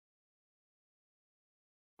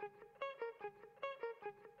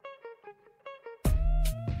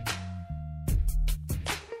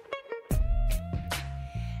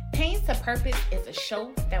to Purpose is a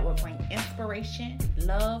show that will bring inspiration,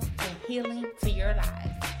 love, and healing to your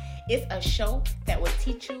lives. It's a show that will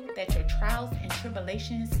teach you that your trials and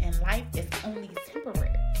tribulations in life is only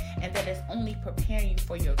temporary and that it's only preparing you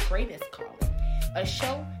for your greatest calling. A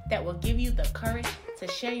show that will give you the courage to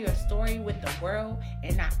share your story with the world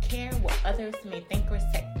and not care what others may think or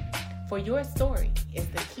say. For your story is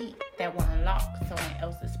the key that will unlock someone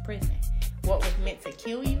else's prison. What was meant to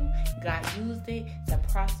kill you, God used it to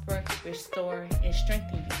prosper, restore, and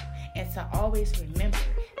strengthen you. And to always remember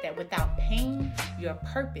that without pain, your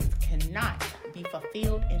purpose cannot be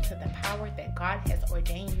fulfilled into the power that God has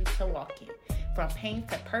ordained you to walk in. From Pain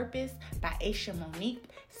to Purpose by Aisha Monique,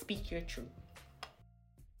 speak your truth.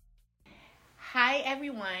 Hi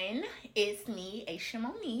everyone, it's me, Aisha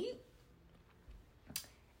Monique.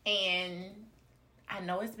 And I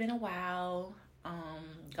know it's been a while.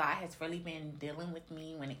 God has really been dealing with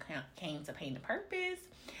me when it came to Pain to Purpose.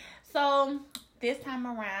 So this time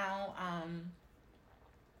around,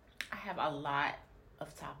 I have a lot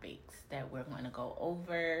of topics that we're going to go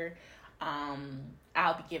over.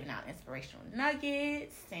 I'll be giving out inspirational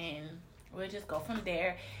nuggets and we'll just go from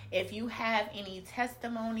there. If you have any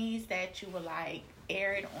testimonies that you would like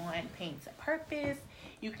aired on Pain to Purpose,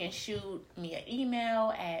 you can shoot me an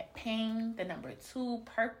email at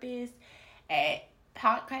pain2purpose at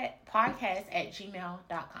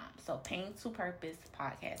podcast@gmail.com. So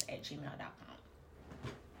pain2purposepodcast@gmail.com.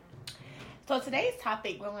 So today's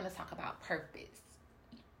topic, we're going to talk about purpose.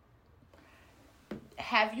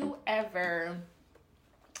 Have you ever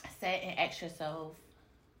sat and asked yourself,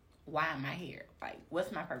 why am I here? Like,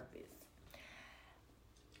 what's my purpose?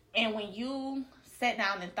 And when you sat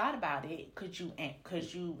down and thought about it, could you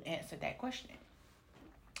answer that question?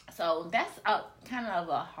 So that's a kind of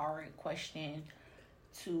a hard question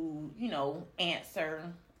to, answer,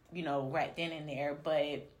 right then and there.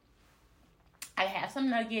 But I have some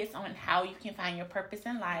nuggets on how you can find your purpose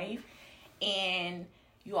in life. And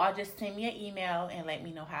you all just send me an email and let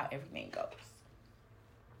me know how everything goes.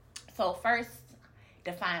 So first,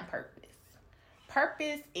 define purpose.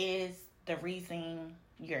 Purpose is the reason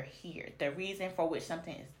you're here. The reason for which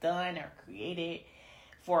something is done or created,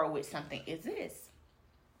 for which something exists.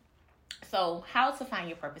 So how to find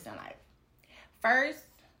your purpose in life? First,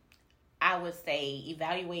 I would say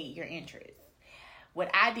evaluate your interests. What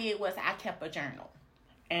I did was I kept a journal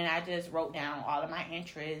and I just wrote down all of my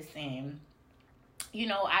interests and,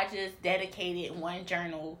 I just dedicated one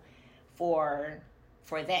journal for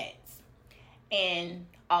that. And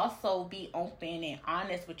also be open and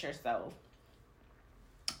honest with yourself.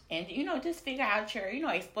 And, just figure out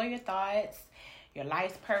explore your thoughts, your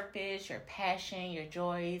life's purpose, your passion, your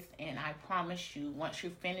joys. And I promise you, once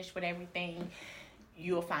you're finished with everything,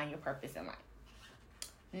 you'll find your purpose in life.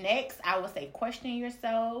 Next, I would say question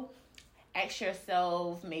yourself. Ask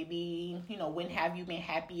yourself maybe, when have you been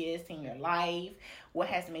happiest in your life? What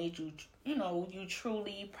has made you, you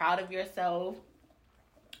truly proud of yourself?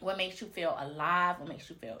 What makes you feel alive? What makes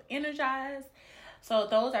you feel energized? So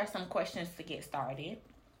those are some questions to get started.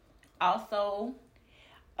 Also,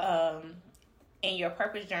 in your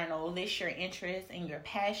purpose journal, list your interests and your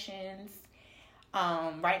passions.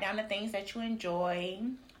 Write down the things that you enjoy,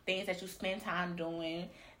 things that you spend time doing,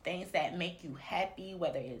 things that make you happy,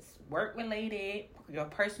 whether it's work-related, your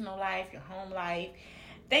personal life, your home life,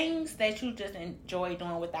 things that you just enjoy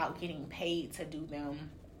doing without getting paid to do them,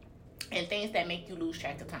 and things that make you lose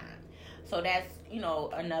track of time. So that's,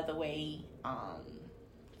 another way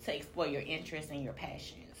to explore your interests and your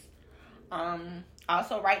passions.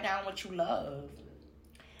 Also, write down what you love.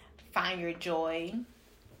 Find your joy.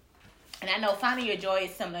 And I know finding your joy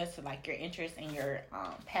is similar to like your interests and your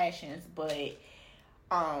passions, but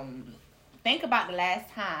think about the last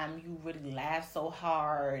time you really laughed so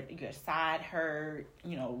hard, your side hurt,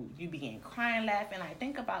 you began crying, laughing. Like,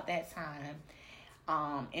 think about that time,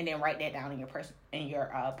 and then write that down in your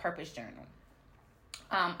purpose journal.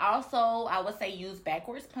 Also, I would say use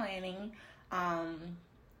backwards planning.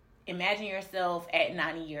 Imagine yourself at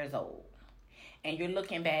 90 years old, and you're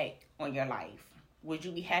looking back on your life. Would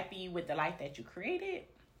you be happy with the life that you created?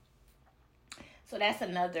 So that's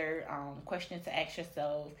another question to ask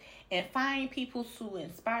yourself. And find people to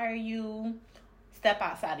inspire you. Step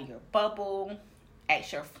outside of your bubble.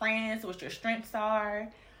 Ask your friends what your strengths are.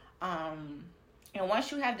 And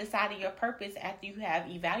once you have decided your purpose, after you have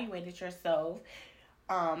evaluated yourself,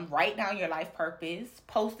 write down your life purpose.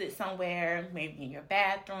 Post it somewhere, maybe in your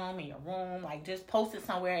bathroom, in your room. Like, just post it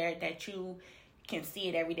somewhere that you can see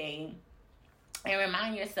it every day. And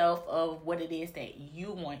remind yourself of what it is that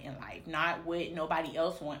you want in life. Not what nobody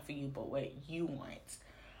else wants for you, but what you want.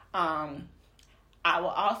 I will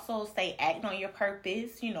also say act on your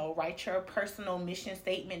purpose. Write your personal mission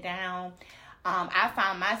statement down. I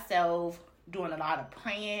find myself doing a lot of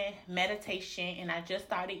praying, meditation, and I just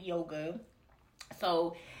started yoga.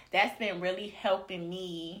 So that's been really helping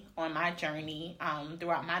me on my journey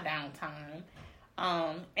throughout my downtime.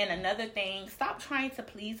 And another thing, stop trying to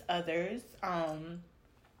please others.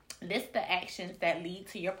 List the actions that lead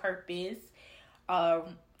to your purpose.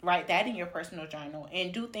 Write that in your personal journal,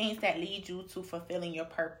 and do things that lead you to fulfilling your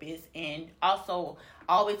purpose. And also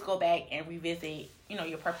always go back and revisit,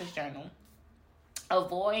 your purpose journal.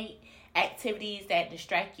 Avoid activities that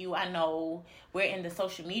distract you. I know we're in the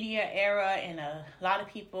social media era, and a lot of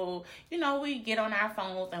people, we get on our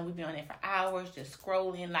phones and we be on it for hours just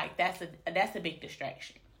scrolling. Like that's a big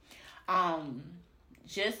distraction.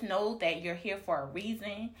 Just know that you're here for a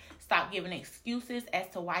reason. Stop giving excuses as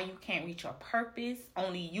to why you can't reach your purpose.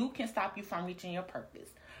 Only you can stop you from reaching your purpose.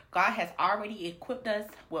 God has already equipped us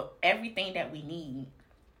with everything that we need.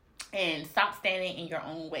 And stop standing in your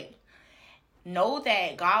own way. Know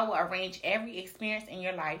that God will arrange every experience in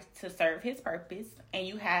your life to serve his purpose, and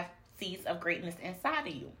you have seeds of greatness inside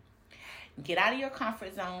of you. Get out of your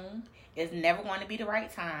comfort zone. It's never going to be the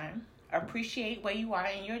right time. Appreciate where you are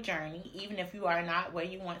in your journey, even if you are not where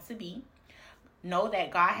you want to be. Know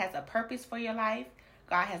that God has a purpose for your life.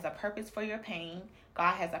 God has a purpose for your pain.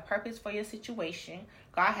 God has a purpose for your situation.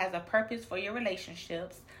 God has a purpose for your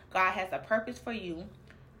relationships. God has a purpose for you.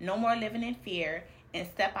 No more living in fear, and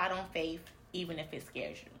step out on faith, even if it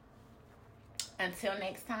scares you. Until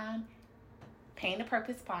next time, Pain to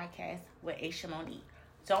Purpose Podcast with Aisha Monique.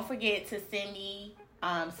 Don't forget to send me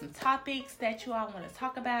some topics that you all want to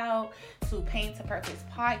talk about to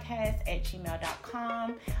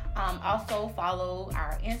paintopurposepodcast@gmail.com. Also follow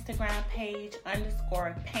our Instagram page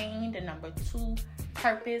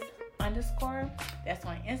 _pain2purpose_. That's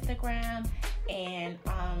on Instagram. And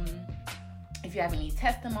if you have any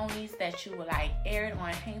testimonies that you would like aired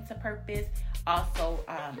on Pain to Purpose, also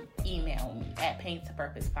email me at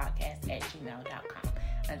paintopurposepodcast@gmail.com.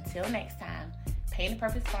 Until next time, Pain to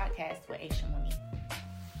Purpose Podcast with Aisha Monique.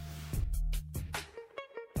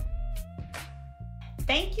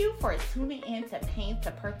 Thank you for tuning in to Pain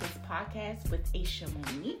to Purpose Podcast with Aisha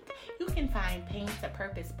Monique. You can find Pain to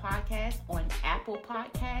Purpose Podcast on Apple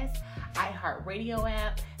Podcasts, iHeartRadio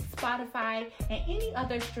app, Spotify, and any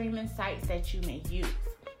other streaming sites that you may use.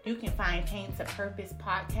 You can find Pain to Purpose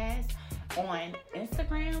Podcast on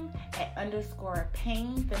Instagram at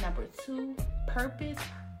 _pain2purpose_.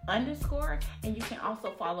 And you can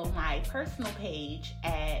also follow my personal page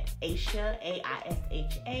at Aisha,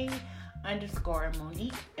 AISHA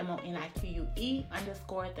 _Monique, MONIQUE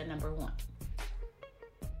 _1.